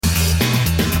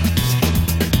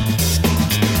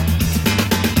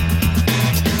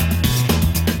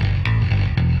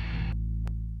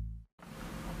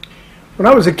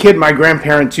When I was a kid, my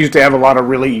grandparents used to have a lot of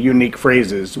really unique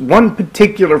phrases. One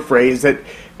particular phrase that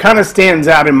kind of stands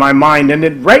out in my mind,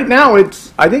 and right now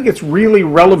I think it's really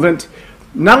relevant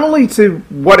not only to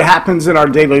what happens in our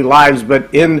daily lives,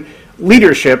 but in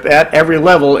leadership at every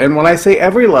level. And when I say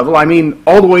every level, I mean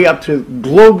all the way up to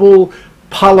global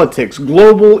politics,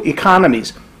 global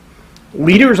economies.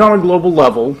 Leaders on a global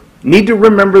level need to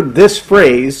remember this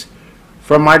phrase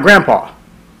from my grandpa,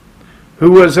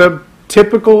 who was a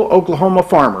typical Oklahoma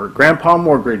farmer. Grandpa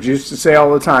Morgridge used to say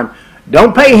all the time,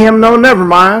 "Don't pay him no never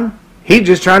mind. He's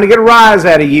just trying to get a rise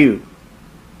out of you."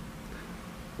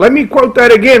 Let me quote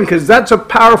that again, because that's a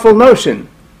powerful notion.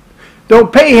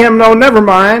 Don't pay him no never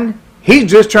mind.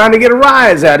 He's just trying to get a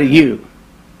rise out of you.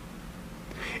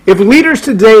 If leaders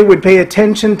today would pay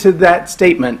attention to that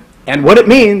statement and what it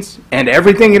means and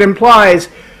everything it implies,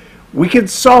 we could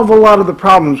solve a lot of the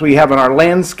problems we have in our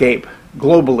landscape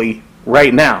globally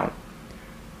right now.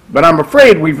 But I'm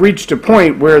afraid we've reached a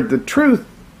point where the truth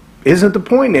isn't the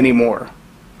point anymore.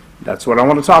 That's what I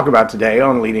want to talk about today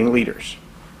on Leading Leaders.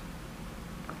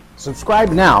 Subscribe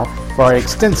now for our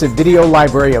extensive video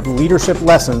library of leadership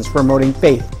lessons promoting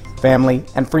faith, family,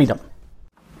 and freedom.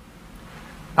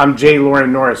 I'm J.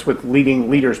 Loren Norris with Leading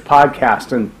Leaders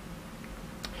Podcast, and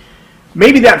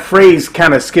maybe that phrase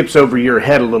kind of skips over your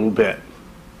head a little bit.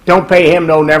 Don't pay him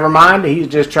no never mind, he's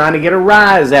just trying to get a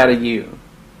rise out of you.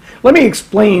 Let me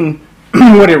explain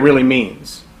what it really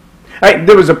means.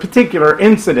 There was a particular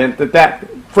incident that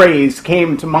phrase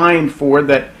came to mind for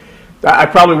that I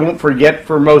probably won't forget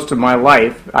for most of my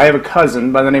life. I have a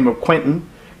cousin by the name of Quentin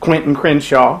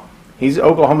Crenshaw. He's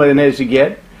Oklahoman as you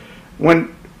get. When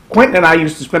Quentin and I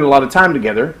used to spend a lot of time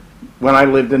together when I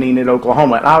lived in Enid,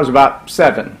 Oklahoma, and I was about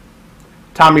 7.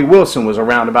 Tommy Wilson was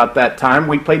around about that time.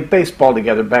 We played baseball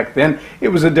together back then. It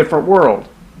was a different world.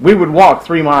 We would walk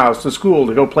 3 miles to school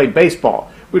to go play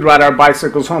baseball. We'd ride our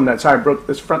bicycles home. That's how I broke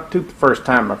this front tooth the first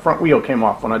time. My front wheel came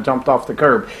off when I jumped off the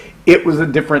curb. It was a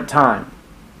different time.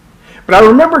 But I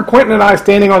remember Quentin and I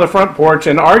standing on the front porch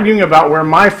and arguing about where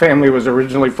my family was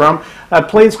originally from, a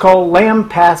place called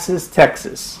Lampasas,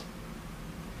 Texas.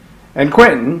 And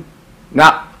Quentin,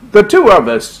 now the two of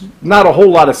us, not a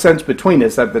whole lot of sense between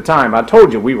us at the time. I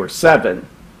told you we were 7.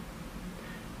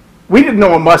 We didn't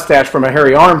know a mustache from a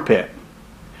hairy armpit.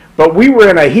 But we were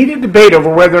in a heated debate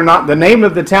over whether or not the name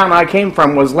of the town I came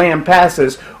from was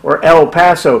Lampasas or El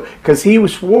Paso, because he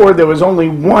swore there was only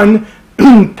one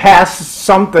pass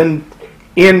something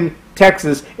in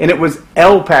Texas, and it was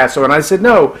El Paso. And I said,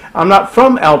 no, I'm not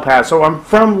from El Paso, I'm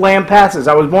from Lampasas.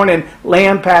 I was born in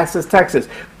Lampasas, Texas.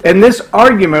 And this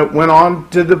argument went on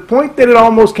to the point that it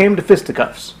almost came to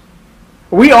fisticuffs.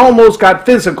 We almost got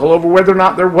physical over whether or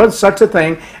not there was such a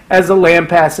thing as a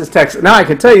Lampasas, Texas. Now, I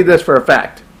can tell you this for a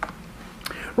fact.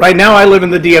 Right now, I live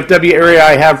in the DFW area.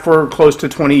 I have for close to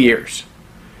 20 years.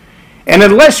 And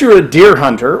unless you're a deer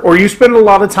hunter or you spend a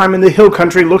lot of time in the hill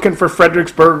country looking for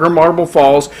Fredericksburg or Marble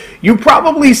Falls, you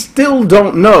probably still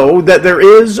don't know that there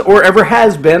is or ever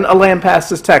has been a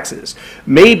Lampasas, Texas.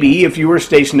 Maybe if you were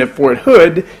stationed at Fort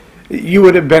Hood, you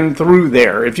would have been through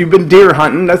there. If you've been deer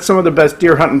hunting, that's some of the best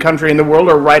deer hunting country in the world,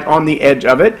 or right on the edge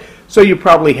of it, so you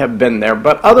probably have been there.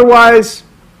 But otherwise,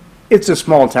 it's a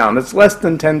small town. It's less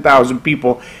than 10,000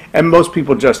 people, and most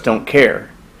people just don't care.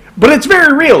 But it's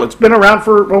very real. It's been around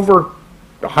for over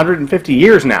 150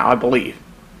 years now, I believe.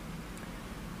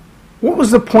 What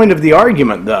was the point of the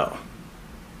argument, though?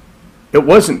 It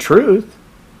wasn't truth.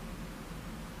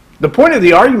 The point of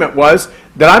the argument was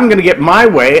that I'm going to get my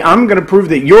way, I'm going to prove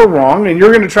that you're wrong, and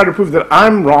you're going to try to prove that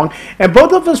I'm wrong, and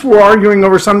both of us were arguing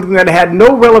over something that had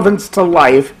no relevance to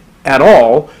life at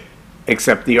all,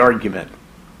 except the argument.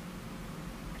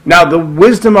 Now, the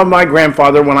wisdom of my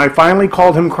grandfather, when I finally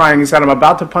called him crying and said, I'm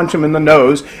about to punch him in the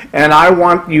nose, and I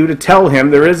want you to tell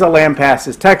him there is a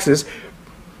Lampasas, Texas,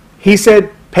 he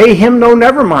said, pay him no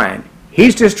never mind.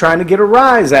 He's just trying to get a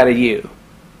rise out of you.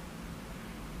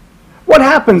 What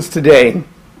happens today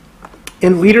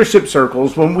in leadership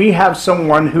circles when we have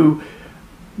someone who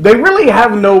they really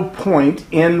have no point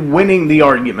in winning the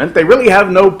argument, they really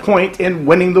have no point in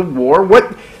winning the war,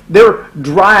 what they're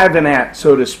driving at,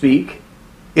 so to speak,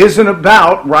 isn't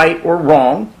about right or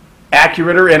wrong,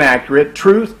 accurate or inaccurate,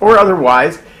 truth or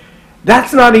otherwise.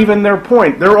 That's not even their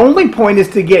point. Their only point is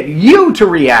to get you to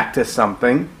react to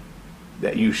something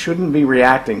that you shouldn't be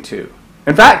reacting to.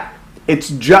 In fact, it's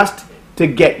just to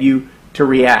get you to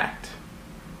react.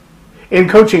 In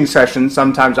coaching sessions,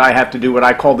 sometimes I have to do what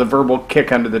I call the verbal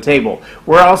kick under the table,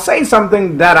 where I'll say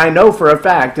something that I know for a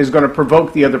fact is going to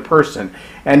provoke the other person.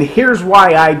 And here's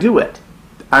why I do it.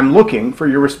 I'm looking for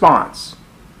your response.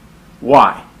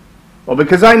 Why? Well,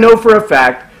 because I know for a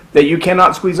fact that you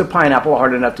cannot squeeze a pineapple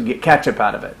hard enough to get ketchup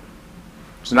out of it.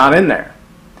 It's not in there.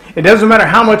 It doesn't matter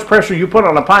how much pressure you put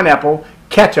on a pineapple,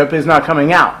 ketchup is not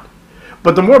coming out.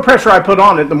 But the more pressure I put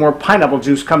on it, the more pineapple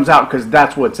juice comes out because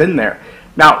that's what's in there.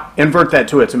 Now, invert that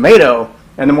to a tomato,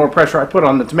 and the more pressure I put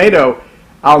on the tomato,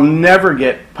 I'll never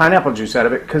get pineapple juice out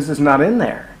of it because it's not in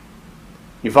there.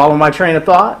 You follow my train of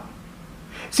thought?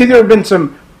 See, there have been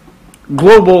some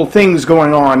global things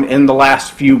going on in the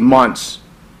last few months,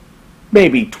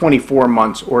 maybe 24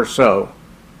 months or so,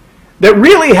 that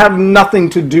really have nothing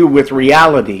to do with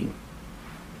reality.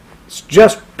 It's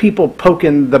just people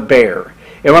poking the bear.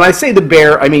 And when I say the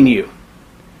bear, I mean you.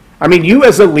 I mean you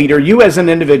as a leader, you as an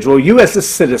individual, you as a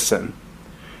citizen.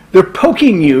 They're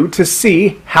poking you to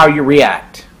see how you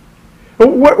react.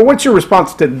 What's your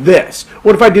response to this?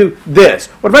 What if I do this?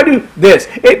 What if I do this?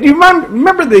 Do you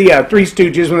remember the Three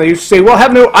Stooges when they used to say, we'll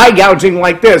have no eye gouging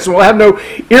like this, and we'll have no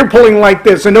ear pulling like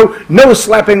this, and no nose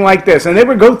slapping like this. And they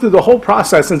would go through the whole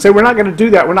process and say, we're not going to do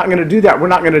that, we're not going to do that, we're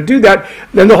not going to do that.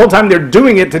 Then the whole time they're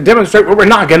doing it to demonstrate what we're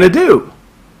not going to do.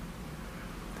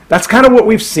 That's kind of what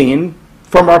we've seen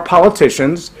from our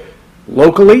politicians,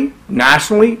 locally,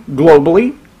 nationally,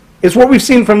 globally. It's what we've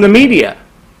seen from the media.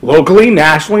 Locally,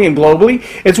 nationally, and globally.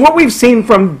 It's what we've seen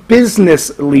from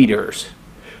business leaders,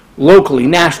 locally,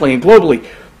 nationally, and globally.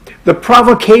 The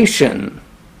provocation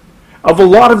of a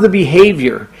lot of the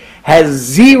behavior has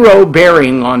zero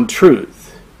bearing on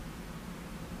truth.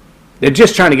 They're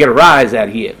just trying to get a rise out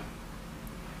of you.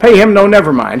 Pay him no,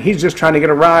 never mind. He's just trying to get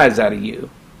a rise out of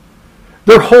you.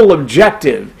 Their whole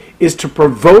objective is to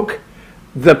provoke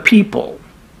the people.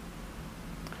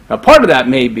 Now, part of that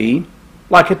may be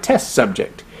like a test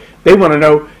subject. They want to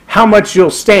know how much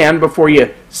you'll stand before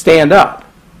you stand up.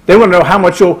 They want to know how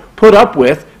much you'll put up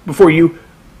with before you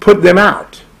put them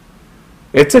out.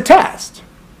 It's a test.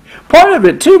 Part of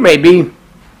it, too, may be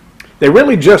they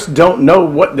really just don't know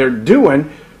what they're doing,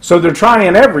 so they're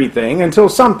trying everything until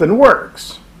something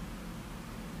works.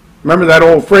 Remember that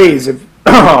old phrase, if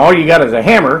all you got is a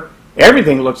hammer,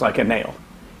 everything looks like a nail.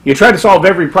 You try to solve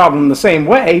every problem the same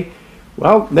way,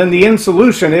 well, then the end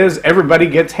solution is everybody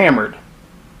gets hammered.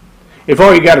 If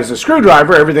all you got is a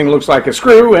screwdriver, everything looks like a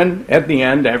screw, and at the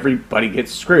end, everybody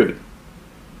gets screwed.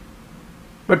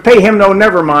 But pay him no,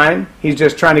 never mind. He's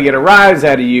just trying to get a rise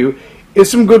out of you, is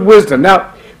some good wisdom.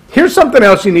 Now, here's something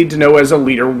else you need to know as a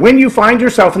leader. When you find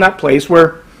yourself in that place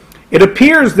where it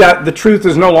appears that the truth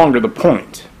is no longer the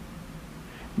point,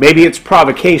 maybe it's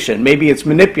provocation, maybe it's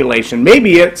manipulation,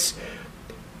 maybe it's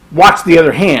watch the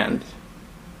other hand.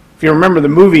 If you remember the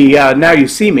movie Now You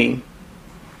See Me,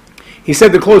 he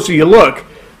said the closer you look,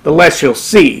 the less you'll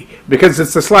see. Because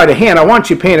it's the sleight of hand, I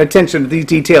want you paying attention to these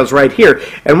details right here.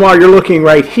 And while you're looking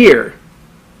right here,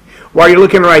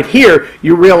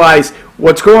 you realize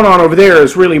what's going on over there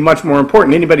is really much more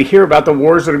important. Anybody hear about the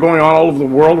wars that are going on all over the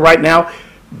world right now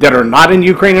that are not in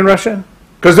Ukraine and Russia?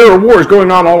 Because there are wars going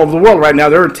on all over the world right now.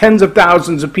 There are tens of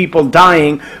thousands of people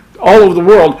dying all over the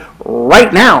world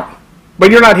right now. But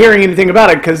you're not hearing anything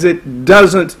about it because it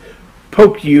doesn't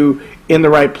poke you in the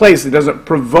right place. It doesn't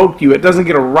provoke you. It doesn't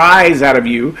get a rise out of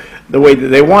you the way that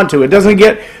they want to. It doesn't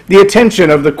get the attention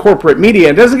of the corporate media.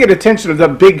 It doesn't get attention of the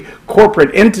big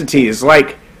corporate entities.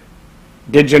 Like,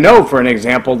 did you know, for an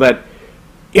example, that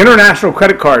international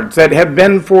credit cards that have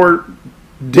been for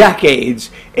decades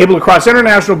able to cross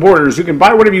international borders, you can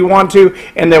buy whatever you want to,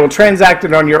 and they will transact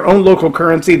it on your own local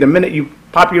currency the minute you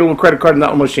pop your little credit card in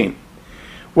that little machine.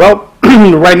 Well,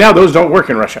 right now those don't work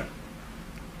in Russia.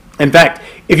 In fact,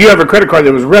 if you have a credit card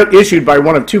that was issued by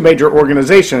one of two major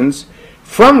organizations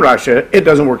from Russia, it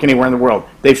doesn't work anywhere in the world.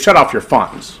 They've shut off your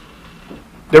funds.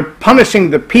 They're punishing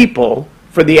the people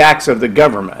for the acts of the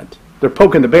government. They're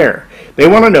poking the bear. They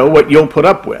want to know what you'll put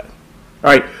up with.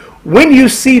 All right. When you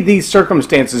see these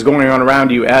circumstances going on around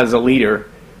you as a leader,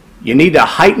 you need to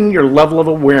heighten your level of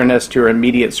awareness to your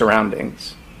immediate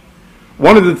surroundings.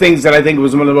 One of the things that I think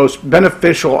was one of the most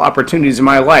beneficial opportunities in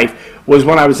my life was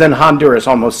when I was in Honduras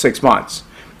almost 6 months.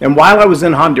 And while I was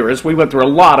in Honduras, we went through a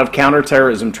lot of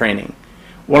counterterrorism training.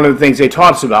 One of the things they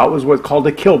taught us about was what's called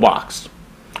a kill box.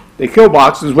 The kill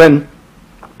box is when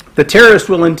the terrorist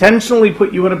will intentionally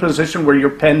put you in a position where you're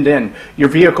penned in. Your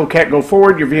vehicle can't go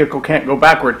forward, your vehicle can't go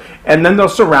backward. And then they'll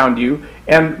surround you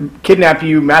and kidnap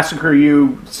you, massacre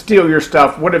you, steal your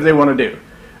stuff, whatever they want to do.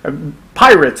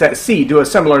 Pirates at sea do a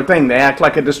similar thing. They act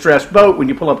like a distressed boat. When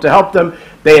you pull up to help them,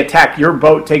 they attack your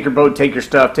boat, take your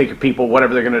stuff, take your people,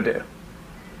 whatever they're going to do.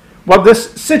 Well, this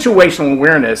situational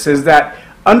awareness is that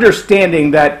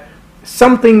understanding that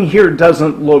something here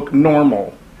doesn't look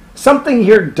normal. Something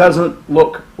here doesn't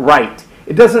look right.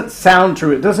 It doesn't sound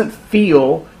true. It doesn't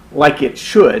feel like it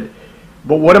should.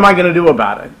 But what am I going to do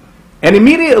about it? And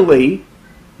immediately,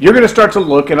 you're going to start to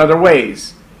look in other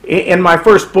ways. In my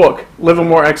first book, Live a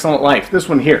More Excellent Life, this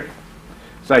one here,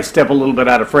 so I step a little bit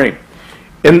out of frame.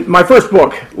 In my first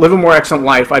book, Live a More Excellent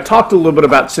Life, I talked a little bit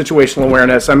about situational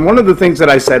awareness, and one of the things that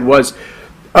I said was,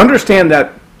 understand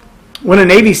that when a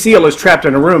Navy SEAL is trapped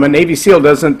in a room, a Navy SEAL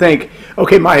doesn't think,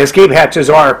 okay, my escape hatches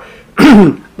are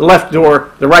the left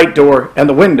door, the right door, and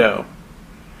the window.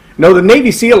 No, the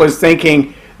Navy SEAL is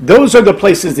thinking, those are the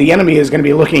places the enemy is going to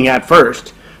be looking at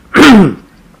first.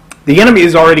 The enemy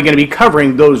is already going to be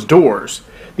covering those doors.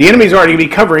 The enemy is already going to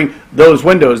be covering those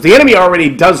windows. The enemy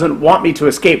already doesn't want me to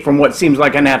escape from what seems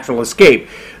like a natural escape.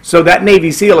 So that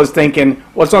Navy SEAL is thinking,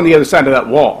 what's on the other side of that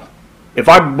wall? If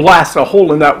I blast a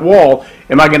hole in that wall,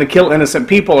 am I going to kill innocent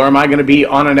people, or am I going to be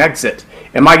on an exit?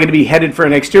 Am I going to be headed for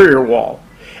an exterior wall?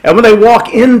 And when they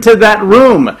walk into that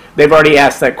room, they've already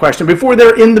asked that question. Before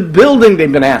they're in the building,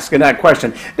 they've been asking that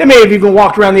question. They may have even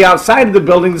walked around the outside of the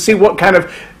building to see what kind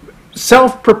of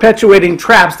self-perpetuating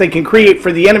traps they can create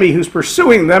for the enemy who's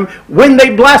pursuing them when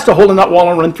they blast a hole in that wall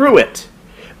and run through it.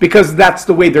 Because that's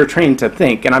the way they're trained to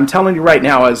think. And I'm telling you right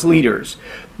now, as leaders,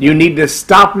 you need to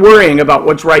stop worrying about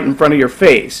what's right in front of your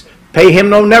face. Pay him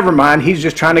no never mind. He's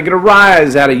just trying to get a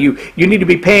rise out of you. You need to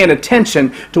be paying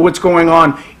attention to what's going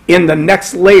on in the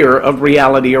next layer of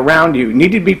reality around you. You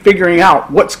need to be figuring out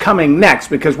what's coming next,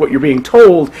 because what you're being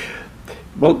told,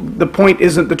 well, the point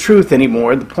isn't the truth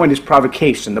anymore. The point is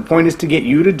provocation. The point is to get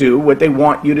you to do what they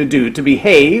want you to do, to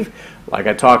behave, like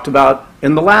I talked about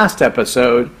in the last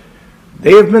episode.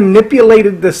 They have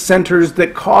manipulated the centers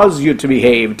that cause you to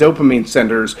behave, dopamine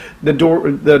centers, the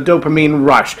dopamine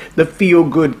rush, the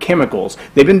feel-good chemicals.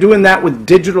 They've been doing that with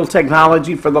digital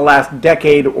technology for the last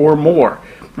decade or more.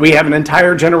 We have an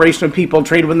entire generation of people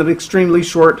trained with an extremely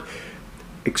short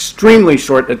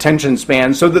attention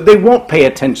span, so that they won't pay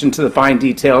attention to the fine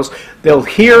details. They'll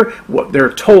hear what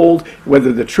they're told,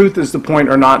 whether the truth is the point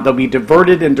or not. They'll be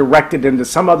diverted and directed into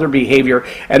some other behavior,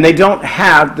 and they don't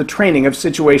have the training of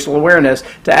situational awareness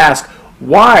to ask,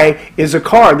 why is a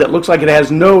car that looks like it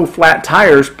has no flat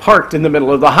tires parked in the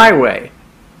middle of the highway?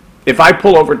 If I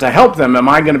pull over to help them, am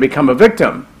I going to become a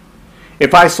victim?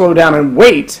 If I slow down and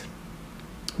wait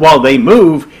while they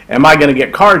move, am I going to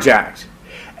get carjacked?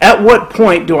 At what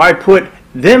point do I put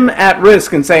them at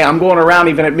risk and say, I'm going around,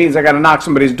 even if it means I got to knock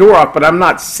somebody's door off, but I'm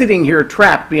not sitting here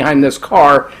trapped behind this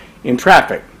car in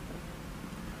traffic?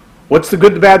 What's the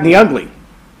good, the bad, and the ugly?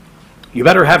 You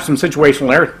better have some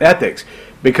situational ethics,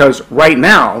 because right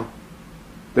now,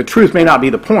 the truth may not be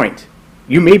the point.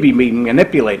 You may be being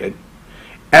manipulated.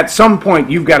 At some point,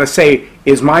 you've got to say,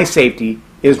 is my safety,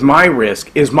 is my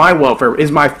risk, is my welfare,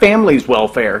 is my family's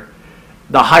welfare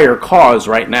the higher cause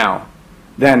right now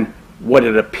than what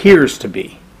it appears to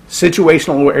be?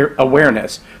 Situational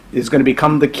awareness is going to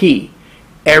become the key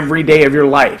every day of your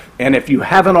life. And if you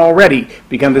haven't already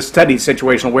begun to study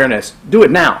situational awareness, do it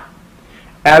now.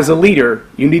 As a leader,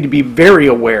 you need to be very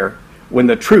aware when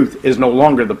the truth is no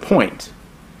longer the point.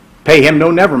 Pay him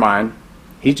no never mind.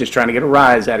 He's just trying to get a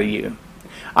rise out of you.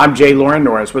 I'm J. Loren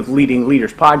Norris with Leading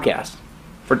Leaders Podcast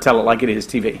for Tell It Like It Is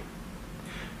TV.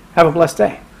 Have a blessed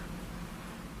day.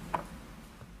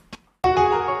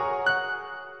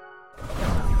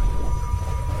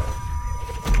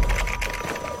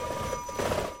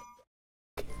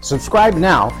 Subscribe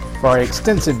now for our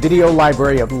extensive video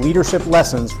library of leadership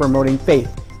lessons promoting faith,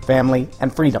 family,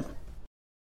 and freedom.